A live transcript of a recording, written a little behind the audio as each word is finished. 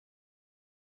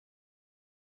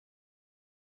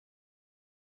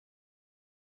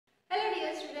Hello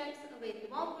dear students, a very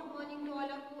warm good morning to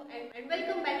all of you and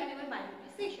welcome back in our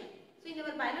biology session. So in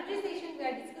our biology session we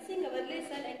are discussing our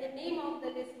lesson and the name of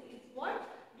the lesson is what?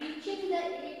 Reaching the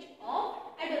age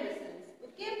of adolescence.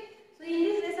 Okay. So in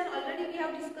this lesson already we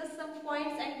have discussed some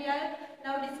points and we are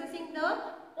now discussing the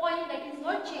point that is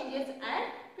what changes at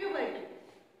puberty.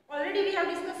 Already we have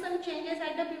discussed some changes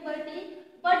at the puberty,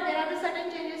 but there are the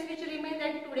certain changes which remain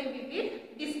that today we will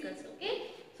discuss.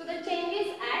 Okay. So the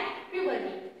changes at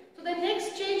puberty. So the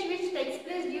next change which takes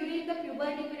place during the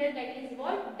puberty period, that is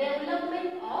what?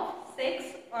 Development of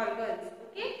sex organs.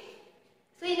 Okay.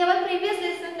 So in our previous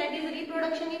lesson, that is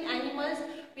reproduction in animals,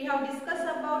 we have discussed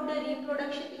about the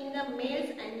reproduction in the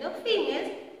males and the females.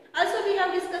 Also we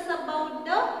have discussed about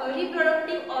the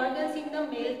reproductive organs in the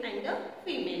male and the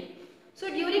female. So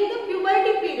during the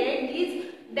puberty period,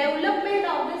 this development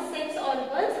of the sex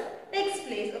organs takes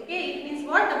place. Okay, it means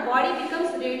what? The body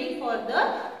becomes ready for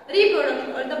the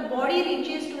reproduction, or the body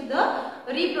reaches to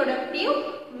the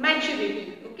reproductive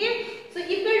maturity. Okay, so if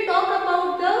we talk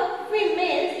about the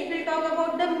females, if we talk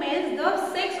about the males,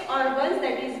 the sex organs,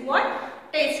 that is what?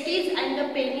 Testes and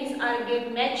the penis are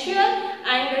get mature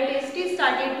and the testes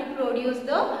started to produce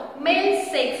the male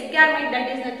sex gamete,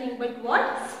 that is nothing but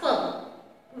what? Sperm.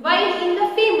 While in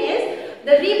the females,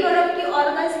 the reproductive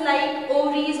organs like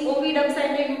ovaries, oviducts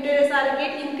and the uterus are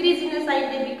get increased in the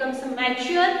size, they become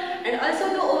mature, and also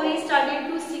the ovaries started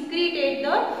to secrete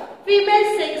the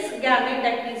female sex gamete,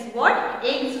 that is what?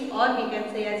 Eggs, or we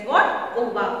can say as what?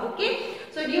 Ova. Okay.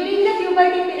 So during the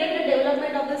puberty period, the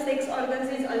development of the sex organs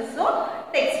is also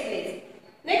takes place.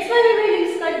 Next one we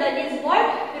will discuss, that is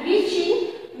what?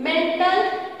 Reaching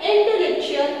mental,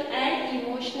 intellectual and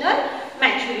emotional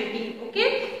maturity.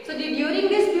 Okay. So during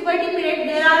this puberty period,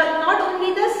 there are not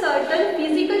only the certain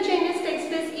physical changes takes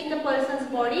place in the person's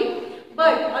body,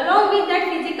 but along with that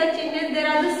physical changes, there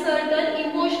are the certain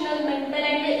emotional, mental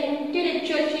and the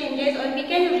intellectual changes, or we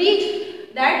can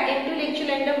reach that intellectual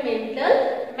and the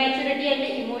mental maturity and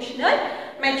the emotional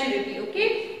maturity.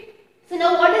 Okay. So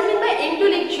now what is meant by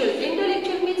intellectual?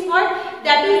 Intellectual means what?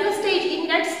 That is the stage. In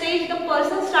that stage, the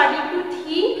person started to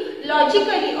think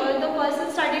logically, or the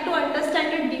person started to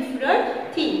understand the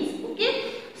different things.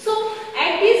 Okay. So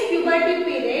at this puberty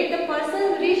period, the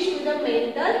person reached to the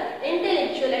mental,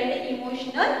 intellectual and the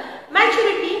emotional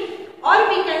maturity, or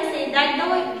we can say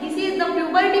that this is the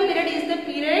puberty period is the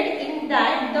period in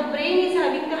that the brain is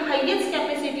having the highest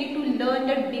capacity to learn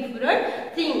the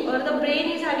different thing, or the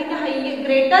brain is having the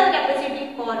greater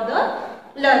capacity for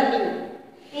the learning.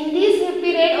 In this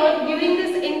period or during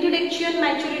this intellectual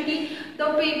maturity, the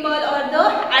people or the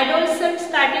adolescents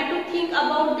started to think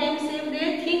about themselves,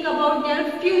 they think about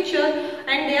their future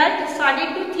and they are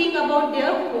started to think about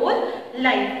their whole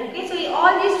life. Okay, so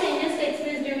all these changes takes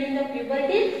place during the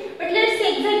puberty. But let's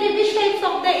see exactly which types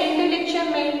of the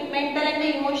intellectual, mental and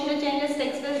the emotional changes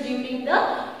takes place during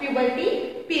the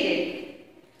puberty period.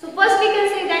 So first we can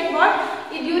say that what?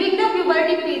 During the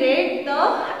puberty period, the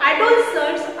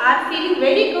adolescents are feeling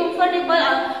very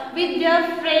comfortable with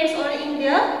their friends or in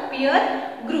their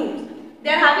peer groups. They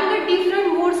are having a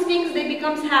different mood swings. They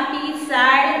become happy,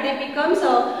 sad, they become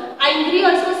angry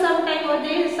also sometimes,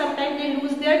 or sometimes they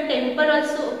lose their temper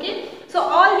also. Okay. So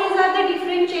all these are the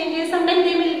different changes. Sometimes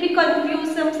they will be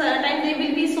confused, sometimes they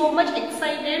will be so much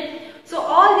excited. So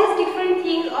all these different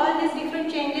things, all these different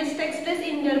changes takes place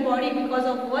in their body because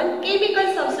of one chemical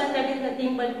substance, that is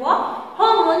nothing but what?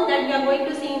 Hormone, that we are going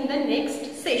to see in the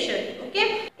next session.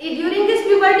 Okay. During this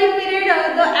puberty period,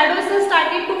 the adolescents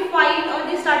started to find, or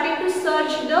they started to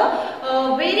search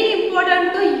the very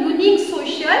important, the unique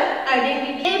social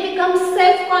identity. They become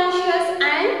self-conscious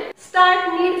and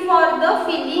start need for the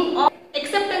feeling of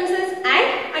acceptances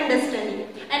and understanding.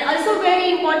 And also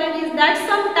very important is that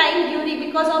sometime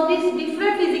because of these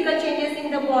different physical changes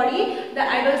in the body, the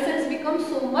adolescents become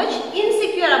so much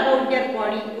insecure about their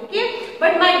body. Okay.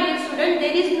 But my dear student,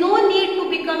 there is no need to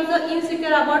become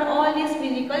insecure about all these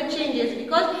physical changes,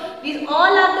 because these all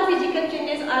are the physical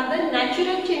changes are the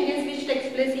natural changes which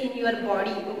takes place in your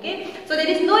body. Okay. So there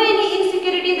is no any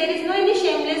insecurity, there is no any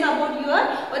shameless about your,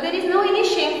 or there is no any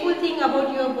shameful thing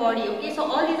about your body. Okay. So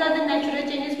all these are the natural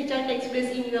changes which are takes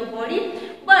place in your body.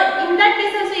 But in that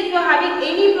case also, if you are having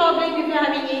any problem, if you are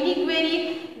having any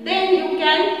query, then you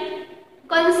can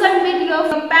consult with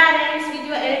your parents, with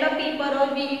your elder people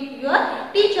or with your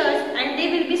teachers, and they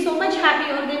will be so much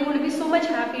happy, or they would be so much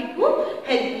happy to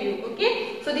help you.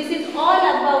 Okay. So this is all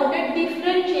about the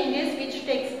different changes which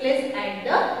takes place at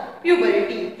the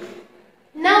puberty.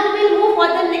 Now we will move for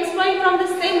the next point from the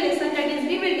same lesson, that is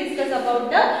we will discuss about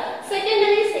the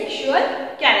secondary sexual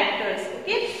characters.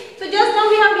 Okay. So just now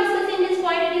we have discussed in this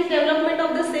point important is development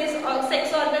of the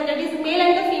sex organ, that is male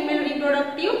and the female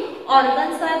reproductive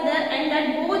organs are there, and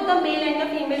that both the male and the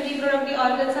female reproductive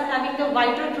organs are having the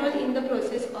vital role in the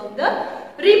process of the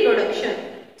reproduction.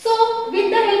 So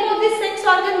with the help of this sex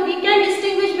organ we can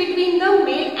distinguish between the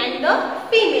male and the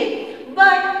female.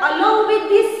 But along with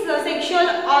these sexual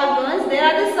organs, there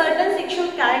are the certain sexual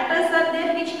characters are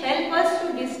there which help us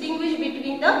to distinguish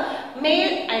between the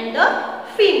male and the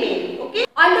female. Okay.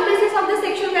 On the basis of the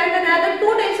sexual character, there are the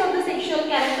two types of the sexual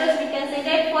characters. We can say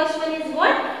that first one is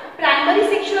what? Primary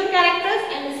sexual characters,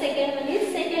 and the second one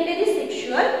is secondary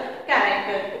sexual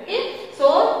character. Okay.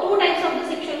 So two types of the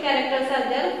sexual characters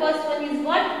are there. First one is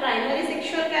what? Primary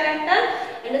sexual character,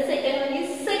 and the second one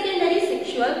is secondary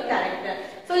sexual character.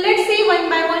 So let's see one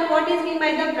by one what is meant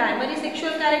by the primary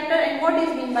sexual character and what is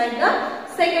meant by the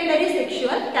secondary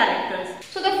sexual characters.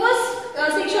 So the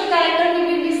first sexual character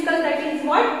we will discuss, that is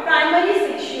what?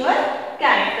 Primary sexual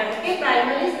character. Okay,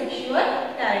 primary sexual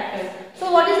characters.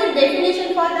 So what is the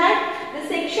definition for that? The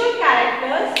sexual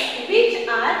characters which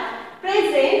are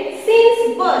present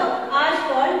since birth are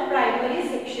called primary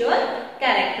sexual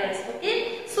characters.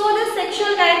 Okay. So the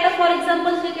sexual character, for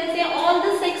example, we can say all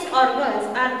the sex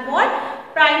organs are what?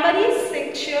 Primary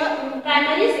sexual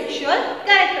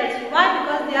characters. Why?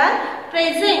 Because they are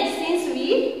present since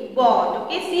we born.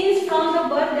 Okay, since from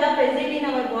the birth they are present in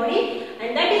our body,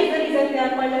 and that is the reason they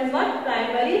are called as what?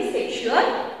 Primary sexual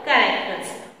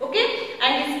characters. Okay,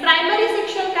 and these primary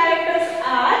sexual characters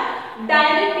are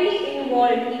directly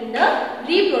involved in the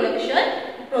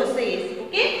reproduction process.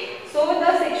 Okay, so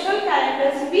the sexual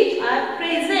characters which are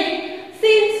present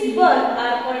since birth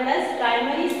are called as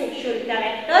primary sexual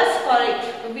characters.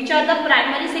 Which are the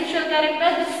primary sexual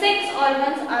characters? The sex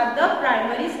organs are the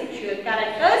primary sexual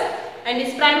characters, and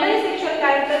these primary sexual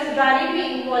characters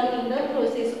directly involved in the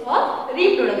process of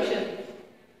reproduction.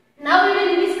 Now we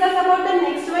will discuss about the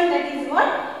next one, that is what?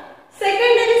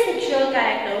 Secondary sexual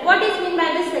character. What is meant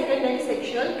by the secondary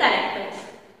sexual characters?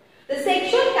 The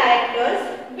sexual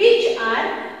characters which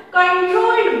are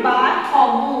controlled by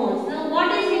hormones. Now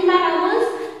what is meant by hormones?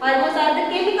 Hormones are the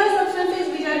chemical substances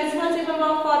which are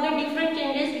responsible for the different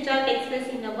changes which are takes place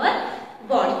in our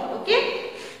body.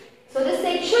 Okay. So the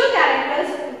sexual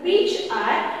characters which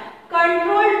are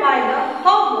controlled by the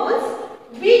hormones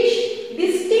which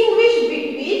distinguish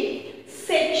between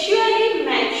sexually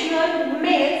mature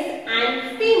males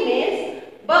and females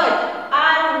but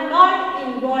are not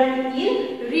involved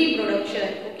in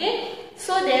reproduction. Okay.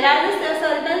 So there are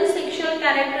certain sexual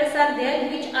characters are there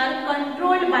which are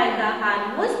controlled by the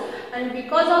hormones, and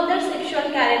because of their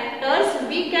sexual characters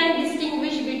we can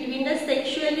distinguish between the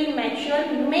sexually mature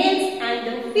males and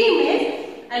the females,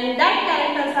 and that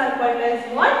characters are called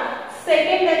as what?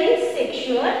 Secondary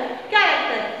sexual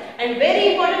character. And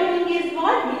very important thing is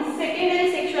what? This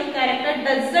secondary sexual character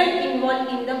doesn't involve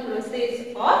in the process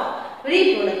of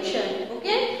reproduction.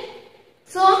 Okay.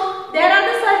 So there are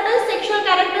the certain sexual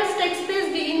characters takes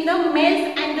place in the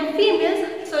males and the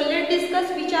females. So let's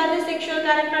discuss which are the sexual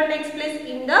character takes place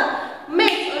in the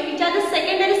males, or which are the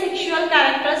secondary sexual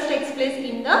characters takes place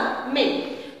in the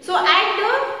male. So at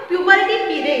the puberty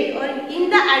period or in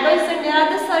the adolescent, there are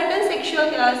the certain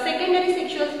secondary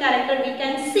sexual character we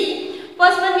can see.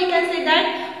 First one, we can say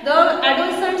that the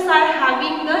adolescents are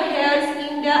having the hairs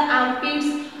in their armpits,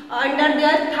 under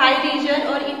their thigh region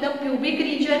or in the pubic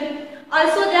region.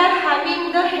 Also they are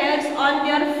having the hairs on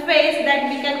their face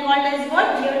that we can call as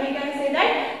what? Here we can say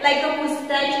that like a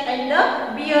mustache and the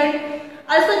beard.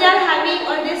 Also they are having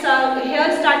all this hair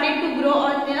started to grow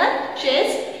on their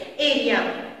chest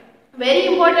area. Very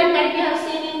important that we have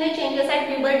seen in the changes at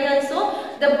puberty also.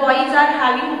 The boys are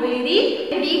having very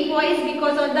deep voice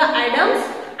because of the Adam's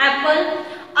apple.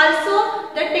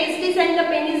 Also the testes and the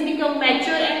penis become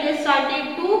mature and they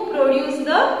started to produce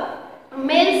the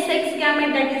male sex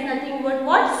gamete, that is nothing but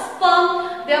what?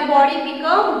 Sperm. Their body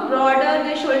become broader,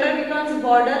 their shoulder becomes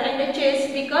broader and the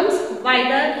chest becomes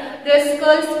wider. Their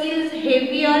skull is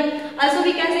heavier. Also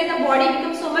we can say the body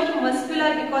becomes so much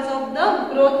muscular because of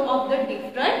the growth of the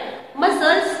different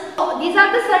muscles. So these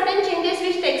are the certain changes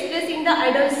which takes place in the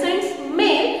adolescent's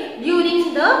male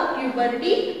during the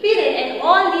puberty period, and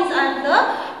all these are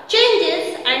the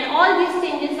changes, and all these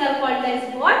changes are called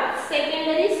as what?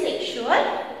 Secondary sexual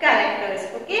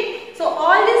characters. Okay, so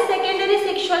all these secondary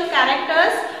sexual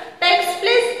characters takes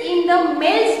place in the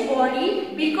male's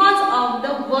body because of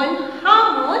the one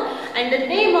hormone, and the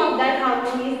name of that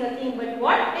hormone is nothing but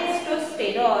what?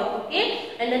 Testosterone.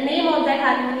 Okay, and the name of that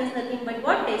hormone is nothing but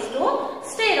what?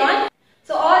 Testosterone.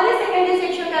 So all the secondary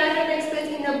sexual character takes place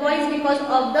in the boys because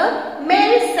of the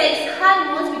male sex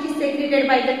hormones which is secreted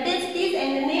by the testes,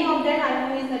 and the name of that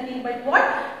hormone is nothing nothing but what?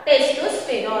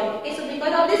 Testosterone. Okay, so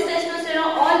because of this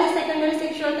testosterone, all the secondary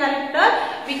sexual character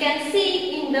we can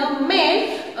see in the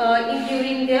male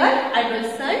during their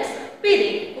adolescence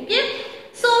period. Okay,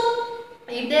 so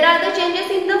if there are the changes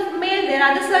in the male, there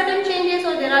are the certain changes,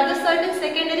 or there are the certain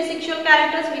secondary sexual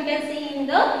characters we can see in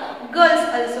the girls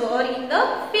also, or in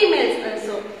the females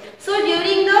also. So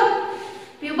during the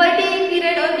puberty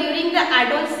period or during the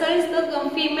adolescence, the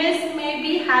females may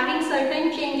be having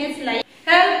certain changes like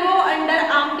hair grow under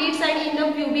armpits and in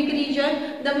the pubic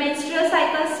region, the menstrual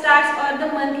cycle starts or the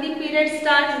monthly period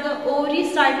starts, the ovary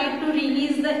started to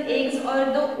release the eggs or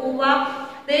the ova,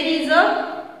 there is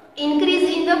a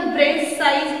increase in the breast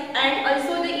size and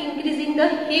also the increase in the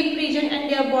hip region, and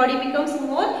their body becomes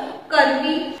more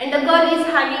curvy, and the girl is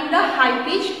having the high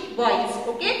pitched voice.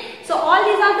 Okay, so all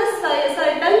these are the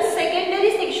certain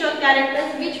secondary sexual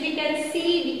characters which we can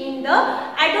see in the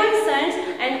adolescents,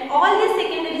 and all these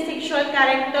secondary sexual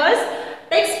characters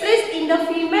takes place in the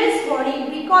female's body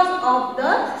because of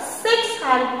the sex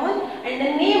hormone, and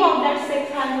the name of that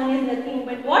sex hormone is nothing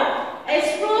but what?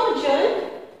 Estrogen,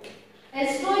 and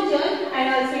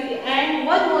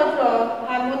one more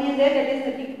hormone is there, that is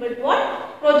nothing but what?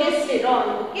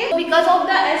 Progesterone. Okay, so because of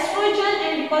the estrogen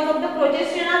and because of the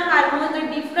progesterone hormone, the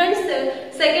different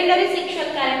secondary sexual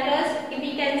characters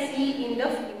we can see in the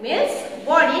female's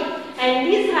body, and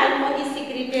this hormone is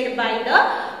secreted by the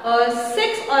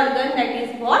sex organ, that is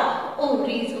what?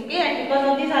 Ovaries. Okay, and because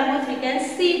of these hormones we can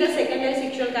see the secondary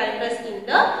sexual characters in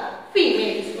the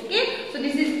females. Okay, so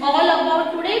this is all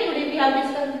about today. Today we have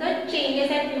discussed the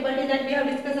changes and puberty, that we have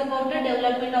discussed about the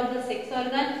development of the sex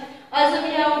organ. Also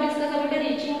we have discussed about the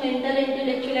reaching mental,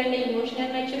 intellectual and emotional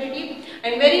maturity,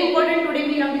 and very important today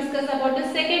we have discussed about the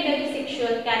secondary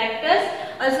sexual characters.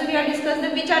 Also we have discussed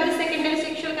which are the secondary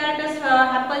sexual characters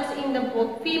happens in the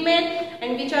both female,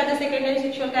 and which are the secondary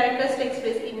sexual characters takes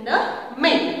place in the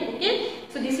male. Okay,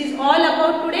 so this is all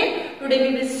about today. Today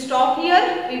we will stop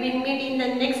here. We will meet in the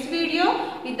next video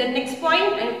with the next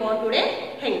point, and for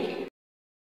today, thank you.